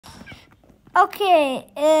Okay,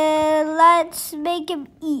 let's make him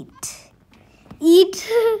eat. Eat.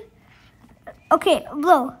 Okay,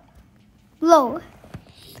 blow. Blow.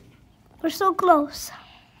 We're so close.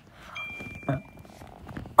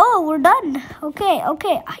 Oh, we're done. Okay.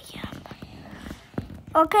 I am.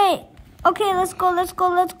 Okay, let's go.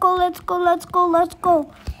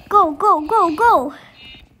 Go.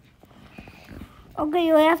 Okay,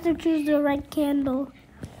 you have to choose the right candle.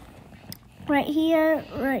 Right here.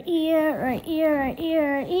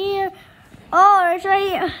 Oh, it's right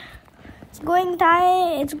here. It's going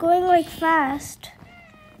tight. It's going like fast.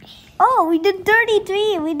 Oh, we did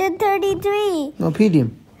 33. No, feed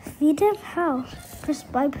him. Feed him? How?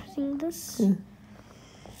 Just by pressing this? Yeah.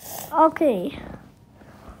 Okay.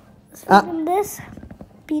 Let's feed him this.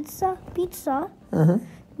 Pizza. Uh-huh.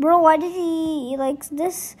 Bro, why did he likes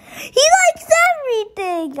this? He likes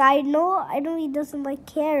everything! I know he doesn't like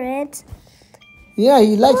carrots. Yeah,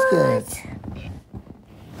 he likes carrots.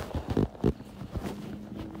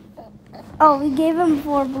 Oh, we gave him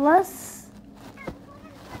 4+.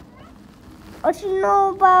 What you know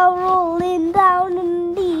about rolling down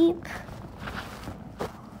in deep?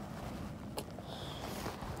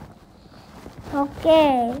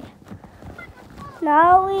 Okay.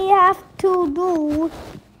 Now we have to do...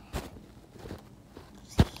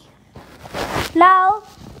 Now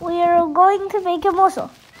we are going to make him also.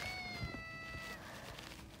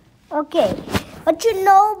 Okay. What you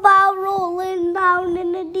know about rolling down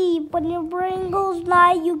in the deep? When your brain goes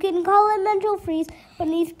dry, you can call it mental freeze.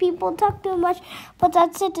 When these people talk too much, but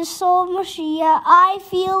that's it, it's so mushy. Yeah, I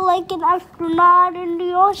feel like an astronaut in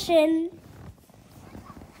the ocean.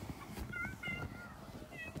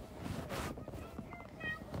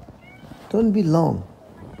 Don't be long.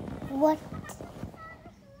 What?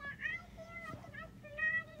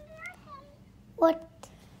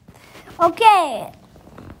 Okay.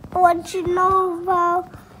 What you know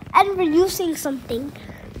about... And we're using something.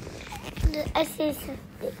 I see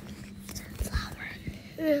something.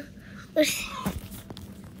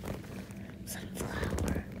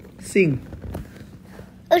 Sunflower. Sing.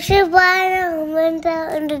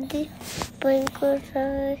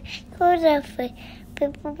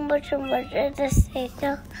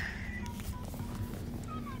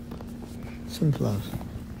 Sunflowers.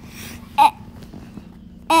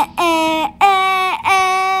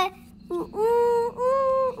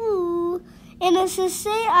 And as I say,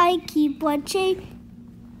 I keep watching.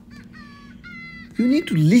 You need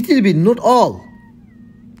to little bit, not all.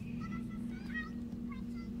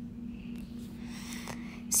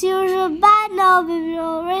 See, you're bad now, baby,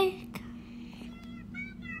 alright?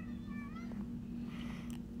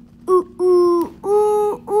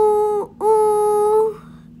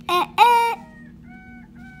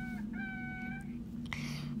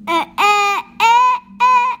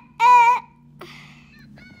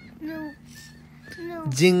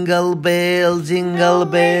 Jingle bell, jingle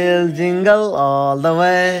bell, jingle all the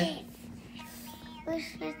way.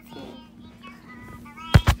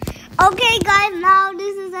 Okay, guys, now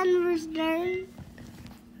this is Enver's turn.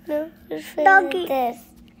 Doggy.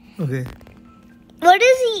 Okay. What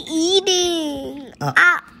is he eating?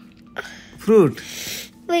 Fruit.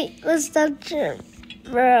 Wait, let's touch him.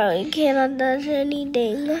 Bro, you cannot touch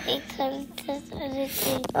anything. I can't touch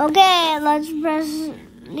anything. Okay, let's press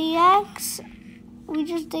the X. We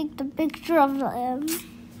just take the picture of him.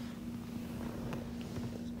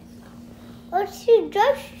 What's he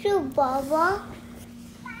dressed to, Baba?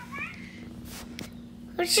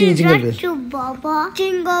 What's he dressed to, Baba?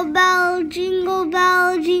 Jingle bell, jingle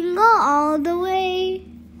bell, jingle all the way.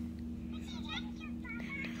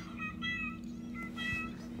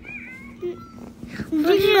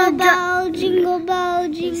 Jingle bell, jingle bell,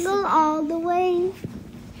 jingle all the way.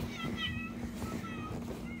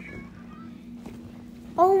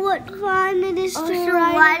 Oh, what fun it is to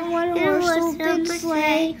ride on one horse open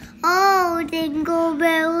sleigh. Oh, jingle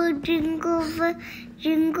bell, jingle bell,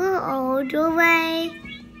 jingle all the way.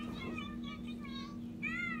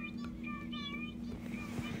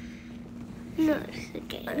 No, it's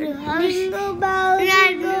okay. Jingle bells,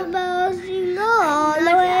 jingle bells, jingle all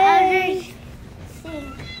the way.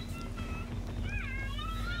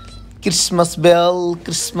 Christmas bell,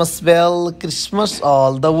 Christmas bell, Christmas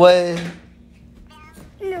all the way.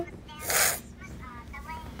 No.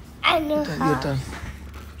 I know how. Your turn.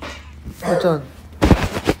 Your turn.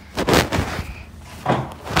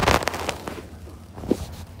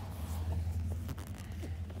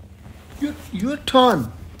 Your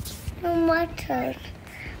turn. No, my turn.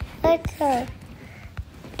 My turn.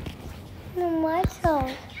 No, my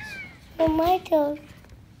turn. No, my turn.